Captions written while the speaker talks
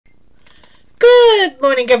Good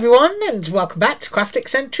morning everyone, and welcome back to Craft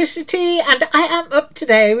Eccentricity, and I am up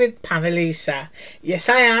today with Panalisa. Yes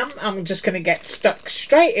I am. I'm just going to get stuck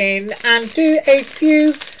straight in and do a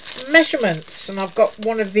few measurements, and I've got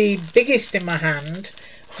one of the biggest in my hand.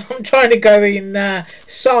 I'm trying to go in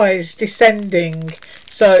size descending.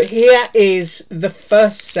 So here is the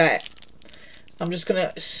first set. I'm just going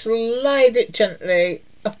to slide it gently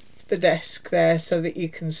up the desk there so that you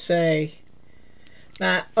can see.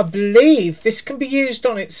 Now, I believe this can be used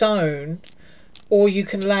on its own, or you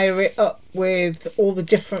can layer it up with all the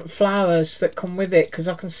different flowers that come with it, because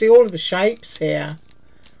I can see all of the shapes here.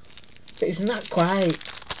 But isn't that great?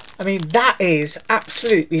 I mean, that is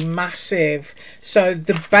absolutely massive. So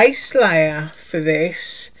the base layer for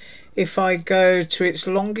this, if I go to its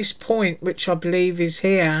longest point, which I believe is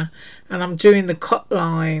here, and I'm doing the cut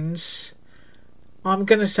lines, I'm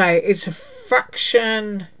going to say it's a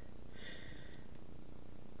fraction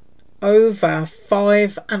over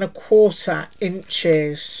 5 1/4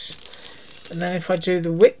 inches, and then if I do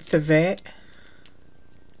the width of it,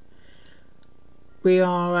 we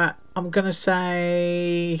are at, I'm going to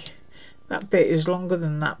say that bit is longer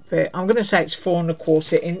than that bit. I'm going to say it's 4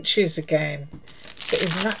 1/4 inches again. But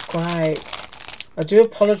isn't that great? I do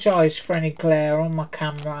apologise for any glare on my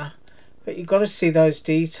camera, but you've got to see those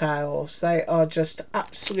details. They are just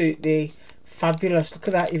absolutely fabulous. Look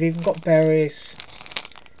at that, you've even got berries.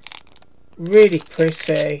 Really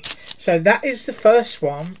pretty. So that is the first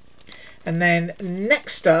one, and then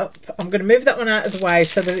next up, I'm going to move that one out of the way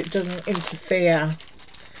so that it doesn't interfere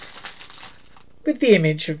with the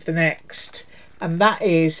image of the next, and that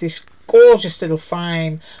is this gorgeous little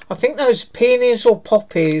frame. I think those are peonies or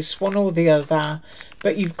poppies, one or the other,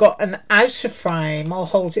 but you've got an outer frame. I'll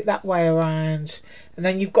hold it that way around, and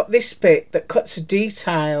then you've got this bit that cuts a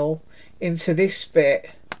detail into this bit.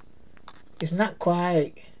 Isn't that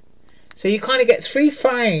great? So you kind of get 3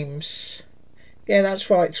 frames. Yeah, that's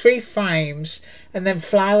right, 3 frames, and then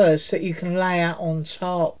flowers that you can lay out on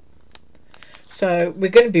top. So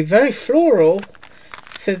we're going to be very floral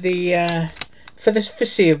for the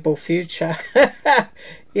foreseeable future.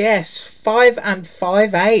 Yes, 5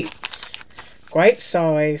 5/8, great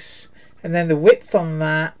size, and then the width on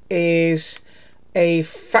that is a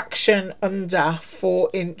fraction under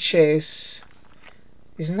 4 inches.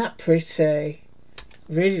 Isn't that pretty?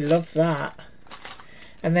 Really love that.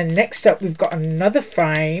 And then next up, we've got another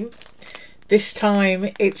frame. This time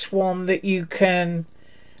it's one that you can,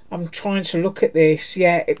 I'm trying to look at this,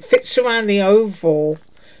 yeah, it fits around the oval,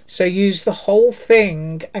 so use the whole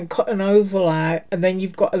thing and cut an oval out, and then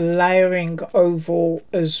you've got a layering oval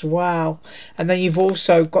as well, and then you've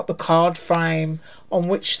also got the card frame on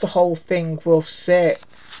which the whole thing will sit.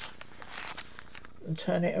 And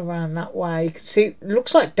turn it around that way, you can see it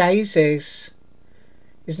looks like daisies.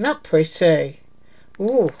 Isn't that pretty?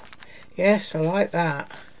 Ooh, yes, I like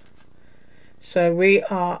that. So we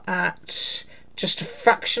are at just a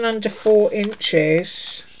fraction under 4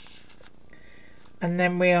 inches, and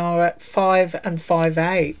then we are at 5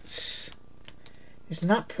 5/8. Isn't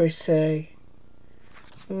that pretty?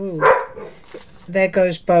 Ooh, there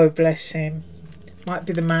goes Bo, bless him. Might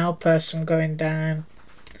be the male person going down.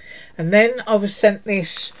 And then I was sent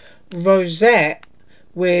this rosette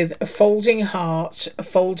with a folding heart, a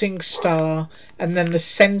folding star, and then the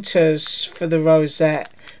centres for the rosette.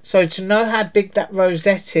 So to know how big that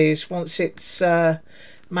rosette is once it's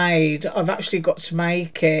made, I've actually got to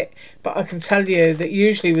make it, but I can tell you that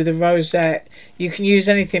usually with a rosette you can use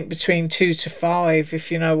anything between 2 to 5,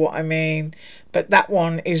 if you know what I mean, but that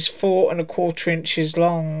one is 4 1/4 inches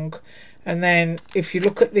long, and then if you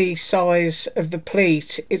look at the size of the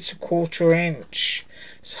pleat, it's a 1/4 inch.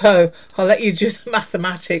 So I'll let you do the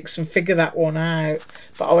mathematics and figure that one out,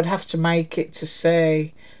 but I would have to make it to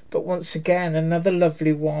see. But once again, another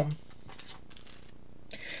lovely one.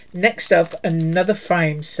 Next up, another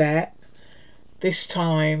frame set, this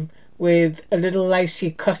time with a little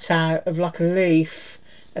lacy cutout of like a leaf,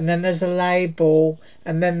 and then there's a label,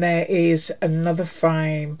 and then there is another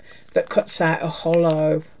frame that cuts out a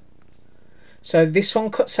hollow. So this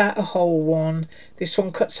one cuts out a whole one, this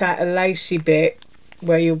one cuts out a lacy bit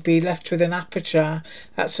where you'll be left with an aperture.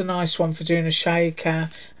 That's a nice one for doing a shaker,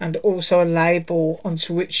 and also a label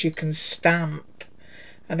onto which you can stamp.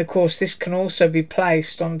 And of course this can also be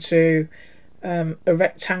placed onto a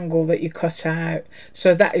rectangle that you cut out.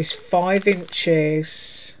 So that is 5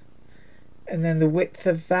 inches, and then the width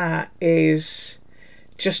of that is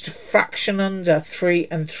just a fraction under 3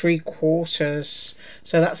 3/4.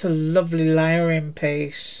 So that's a lovely layering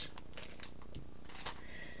piece.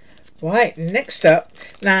 Right, next up,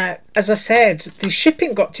 now as I said, the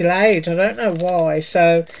shipping got delayed. I don't know why,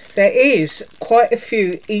 so there is quite a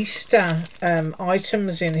few Easter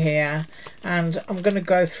items in here, and I'm going to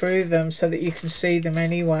go through them so that you can see them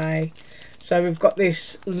anyway. So we've got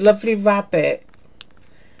this lovely rabbit,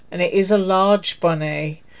 and it is a large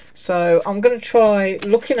bunny, so I'm going to try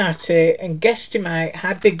looking at it and guesstimate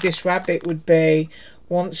how big this rabbit would be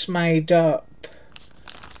once made up.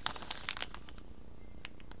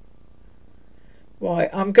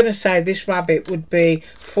 Right, I'm going to say this rabbit would be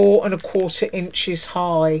 4¼ inches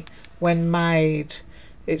high when made.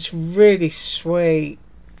 It's really sweet.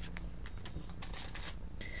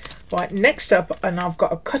 Right, next up, and I've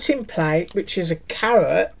got a cutting plate, which is a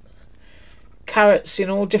carrot. Carrots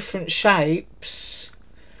in all different shapes.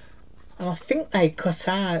 And I think they cut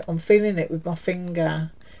out. I'm feeling it with my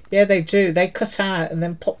finger. Yeah, they do. They cut out and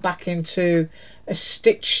then pop back into a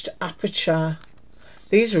stitched aperture.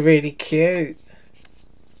 These are really cute.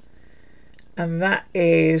 And that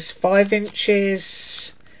is 5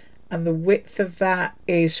 inches, and the width of that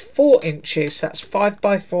is 4 inches. That's 5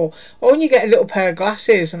 by 4. Oh, and you get a little pair of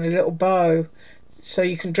glasses and a little bow, so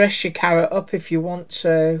you can dress your carrot up if you want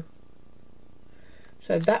to.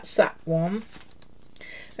 So that's that one.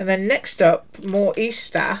 And then next up, more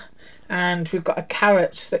Easter, and we've got a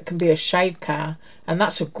carrot that can be a shaker, and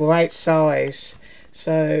that's a great size.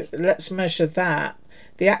 So let's measure that.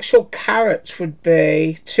 The actual carrot would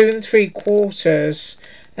be 2 3/4,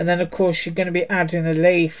 and then of course you're going to be adding a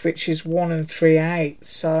leaf, which is 1 3/8.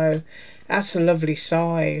 So that's a lovely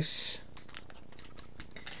size.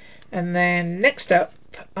 And then next up,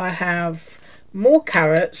 I have more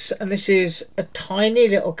carrots, and this is a tiny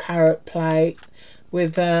little carrot plate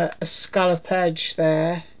with a scallop edge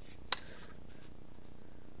there.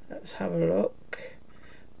 Let's have a look.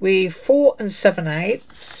 We've 4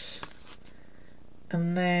 7/8.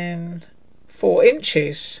 And then 4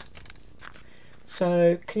 inches.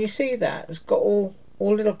 So can you see that? It's got all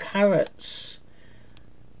little carrots.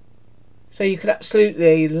 So you could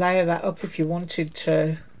absolutely layer that up if you wanted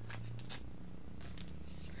to.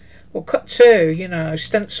 Or cut 2, you know,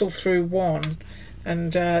 stencil through 1,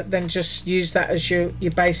 and then just use that as your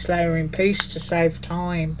base layering piece to save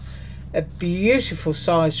time. A beautiful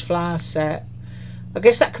size flower set. I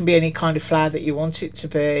guess that can be any kind of flower that you want it to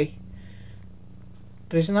be.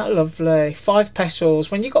 But isn't that lovely? 5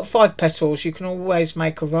 petals. When you've got 5 petals, you can always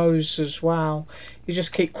make a rose as well. You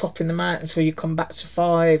just keep cropping them out until you come back to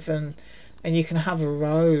 5, and you can have a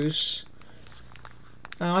rose.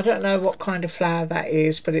 Now, I don't know what kind of flower that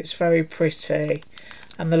is, but it's very pretty.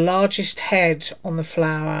 And the largest head on the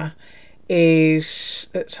flower is,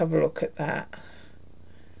 let's have a look at that.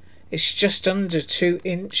 It's just under 2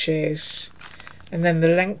 inches. And then the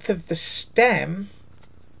length of the stem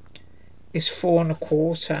is 4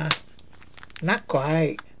 1/4. Isn't that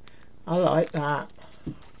great? I like that.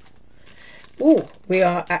 Oh, we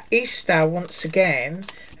are at Easter once again,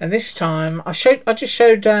 and this time I just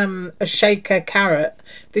showed a shaker carrot.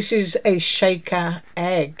 This is a shaker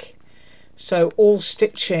egg, so all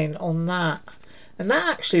stitching on that, and that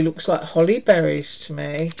actually looks like holly berries to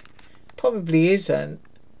me. Probably isn't,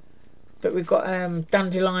 but we've got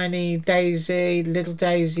dandelion-y daisy, little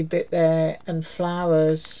daisy bit there, and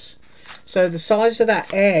flowers. So the size of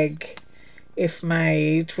that egg, if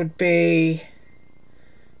made, would be,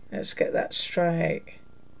 let's get that straight,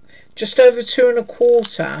 just over 2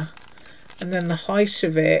 1/4, and then the height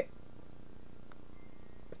of it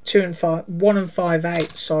 1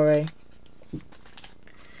 5/8, sorry.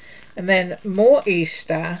 And then more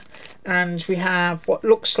Easter, and we have what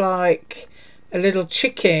looks like a little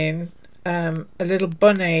chicken, a little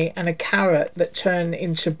bunny, and a carrot that turn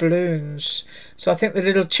into balloons. So I think the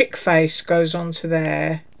little chick face goes onto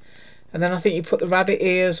there, and then I think you put the rabbit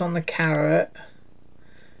ears on the carrot.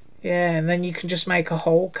 Yeah, and then you can just make a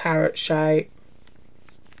whole carrot shape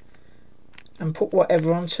and put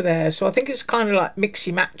whatever onto there. So I think it's kind of like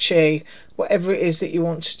mixy matchy, whatever it is that you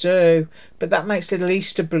want to do, but that makes little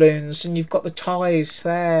Easter balloons, and you've got the ties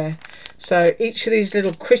there. So each of these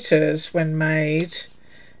little critters, when made,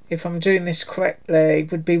 if I'm doing this correctly,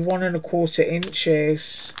 would be 1 1/4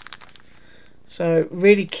 inches. So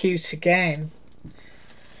really cute again.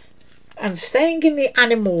 And staying in the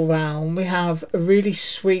animal realm, we have a really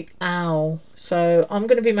sweet owl. So I'm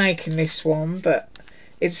going to be making this one, but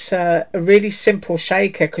it's a really simple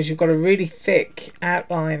shaker because you've got a really thick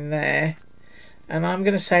outline there. And I'm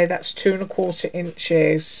going to say that's 2 1/4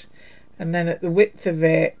 inches. And then at the width of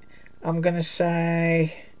it, I'm going to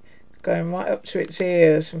say, going right up to its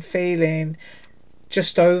ears and feeling,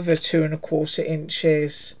 just over 2 1/4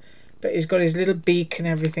 inches. But he's got his little beak and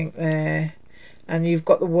everything there. And you've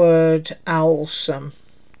got the word awesome.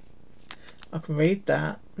 I can read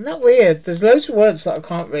that. Isn't that weird? There's loads of words that I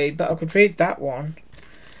can't read, but I could read that one.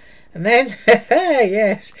 And then,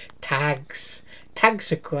 yes, tags.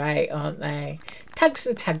 Tags are great, aren't they? Tags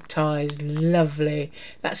and tag ties, lovely.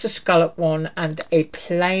 That's a scallop one and a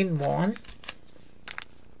plain one.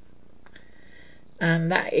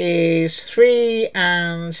 And that is 3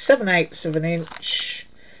 7/8 of an inch.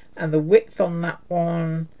 And the width on that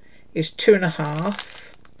one is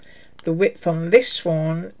 2.5. The width on this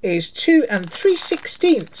one is 2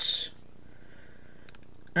 3/16.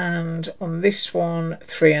 And on this one,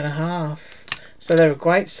 3.5. So they're a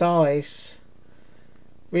great size.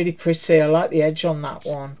 Really pretty. I like the edge on that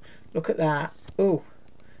one. Look at that. Oh,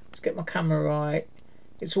 let's get my camera right.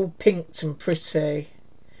 It's all pinked and pretty.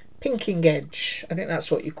 Pinking edge, I think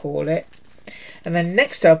that's what you call it. And then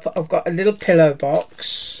next up, I've got a little pillow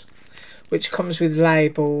box, which comes with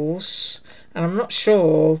labels. And I'm not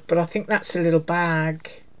sure, but I think that's a little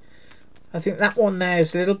bag. I think that one there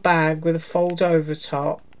is a little bag with a fold over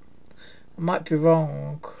top. I might be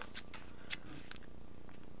wrong.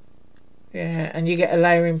 Yeah, and you get a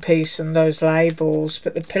layering piece and those labels.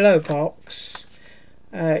 But the pillow box,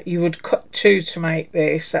 you would cut 2 to make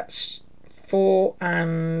this. That's 4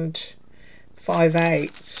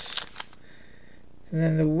 5/8. And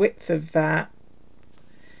then the width of that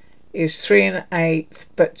is 3 1/8,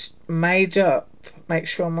 but made up. Make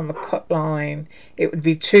sure I'm on the cut line. It would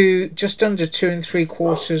be just under 2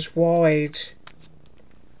 3/4 wide.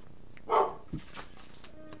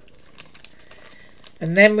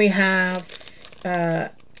 And then we have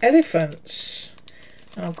elephants.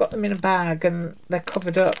 And I've got them in a bag and they're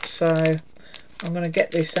covered up, so I'm going to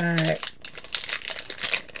get this out.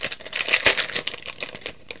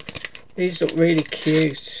 These look really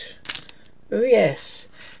cute. Oh yes.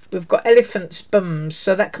 We've got elephants' bums,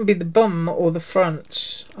 so that can be the bum or the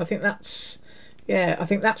front. I think that's, yeah, I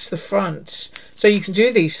think that's the front. So you can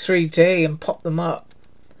do these 3D and pop them up.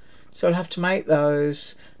 So I'll have to make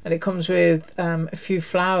those. And it comes with a few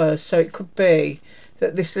flowers, so it could be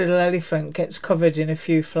that this little elephant gets covered in a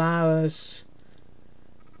few flowers.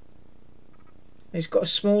 He's got a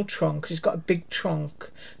small trunk, he's got a big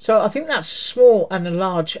trunk. So I think that's a small and a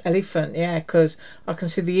large elephant, yeah, because I can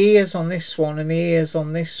see the ears on this one and the ears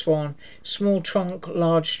on this one. Small trunk,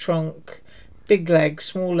 large trunk, big legs,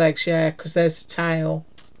 small legs, yeah, because there's the tail.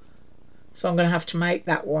 So I'm going to have to make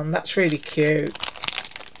that one. That's really cute.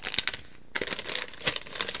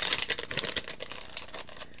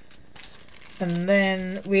 And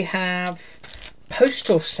then we have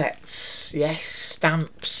postal sets. Yes,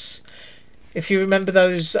 stamps. If you remember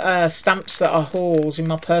those stamps that are hauls in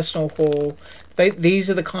my personal haul, these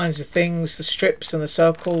are the kinds of things, the strips and the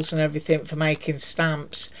circles and everything for making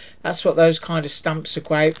stamps. That's what those kind of stamps are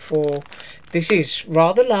great for. This is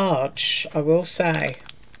rather large, I will say.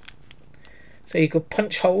 So you could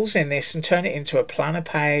punch holes in this and turn it into a planner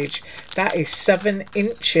page. That is 7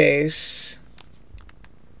 inches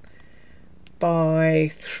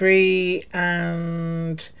by 3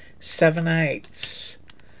 7/8.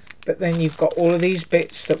 But then you've got all of these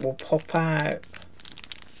bits that will pop out.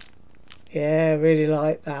 Yeah, really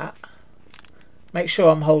like that. Make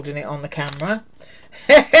sure I'm holding it on the camera.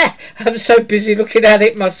 I'm so busy looking at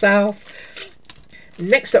it myself.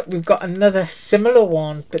 Next up, we've got another similar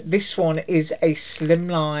one, but this one is a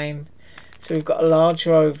slimline. So we've got a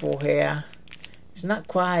larger oval here. Isn't that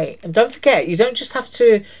great? And don't forget, you don't just have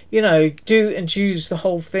to, you know, do and use the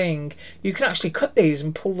whole thing. You can actually cut these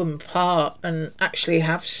and pull them apart and actually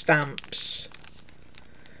have stamps.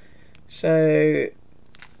 So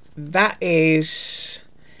that is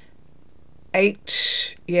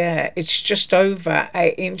 8, yeah, it's just over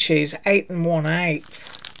 8 inches, 8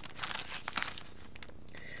 1/8.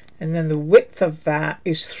 And then the width of that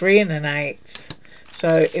is 3 1/8.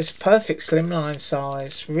 So it's a perfect slimline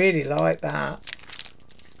size. Really like that.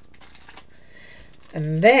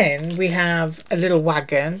 And then we have a little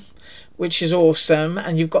wagon, which is awesome.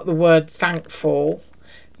 And you've got the word thankful.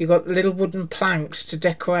 You've got little wooden planks to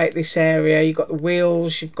decorate this area. You've got the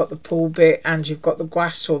wheels, you've got the pull bit, and you've got the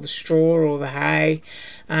grass or the straw or the hay.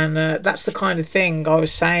 And that's the kind of thing I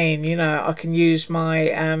was saying, you know, I can use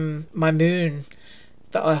my my moon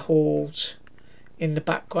that I hauled in the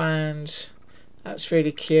background. That's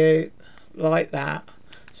really cute. Like that.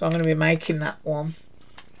 So I'm going to be making that one.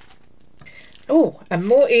 Oh, and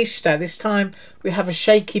more Easter. This time we have a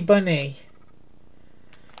shaky bunny.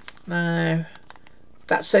 Now,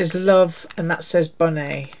 that says love and that says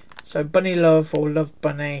bunny. So bunny love or love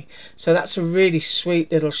bunny. So that's a really sweet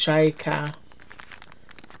little shaker.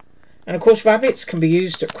 And of course rabbits can be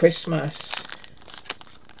used at Christmas.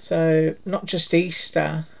 So not just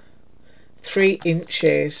Easter, 3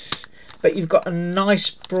 inches, but you've got a nice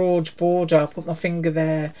broad border. I'll put my finger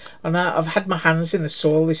there. I know I've had my hands in the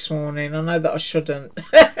soil this morning. I know that I shouldn't.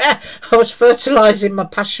 I was fertilising my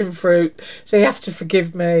passion fruit, so you have to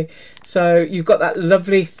forgive me. So you've got that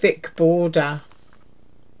lovely thick border.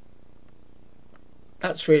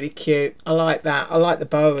 That's really cute. I like that. I like the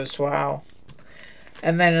bow as well.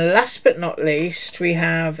 And then last but not least, we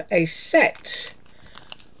have a set,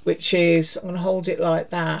 which is, I'm going to hold it like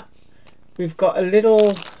that. We've got a little,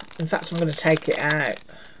 in fact, I'm going to take it out.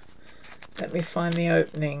 Let me find the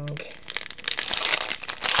opening.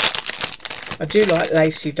 I do like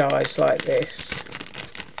lacy dies like this.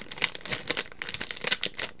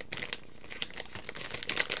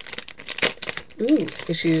 Ooh,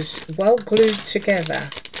 this is well glued together.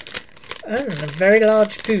 And a very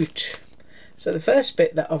large boot. So the first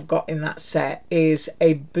bit that I've got in that set is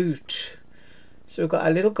a boot. So we've got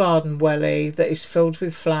a little garden welly that is filled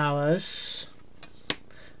with flowers.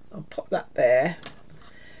 I'll pop that there.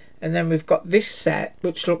 And then we've got this set,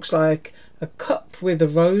 which looks like a cup with a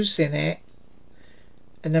rose in it.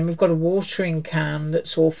 And then we've got a watering can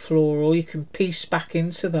that's all floral. You can piece back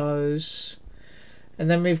into those.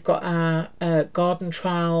 And then we've got our garden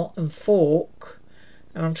trowel and fork.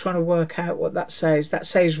 And I'm trying to work out what that says. That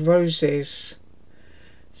says roses.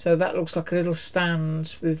 So that looks like a little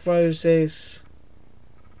stand with roses.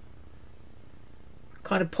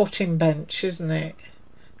 Kind of potting bench, isn't it?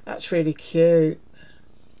 That's really cute.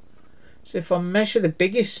 So if I measure the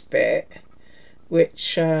biggest bit,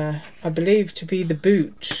 which I believe to be the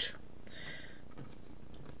boot,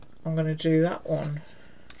 I'm going to do that one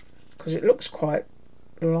because it looks quite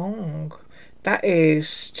long. That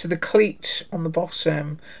is to the cleat on the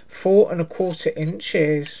bottom, 4¼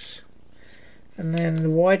 inches. And then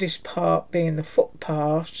the widest part being the foot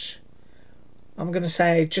part, I'm going to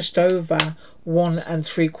say just over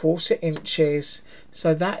 1¾ inches.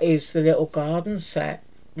 So that is the little garden set.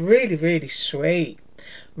 Really, really sweet.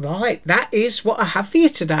 Right, that is what I have for you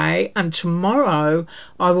today, and tomorrow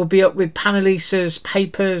I will be up with Panalisa's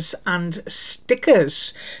papers and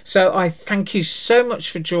stickers. So I thank you so much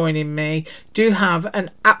for joining me. Do have an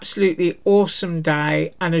absolutely awesome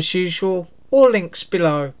day, and as usual, all links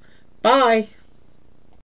below. Bye.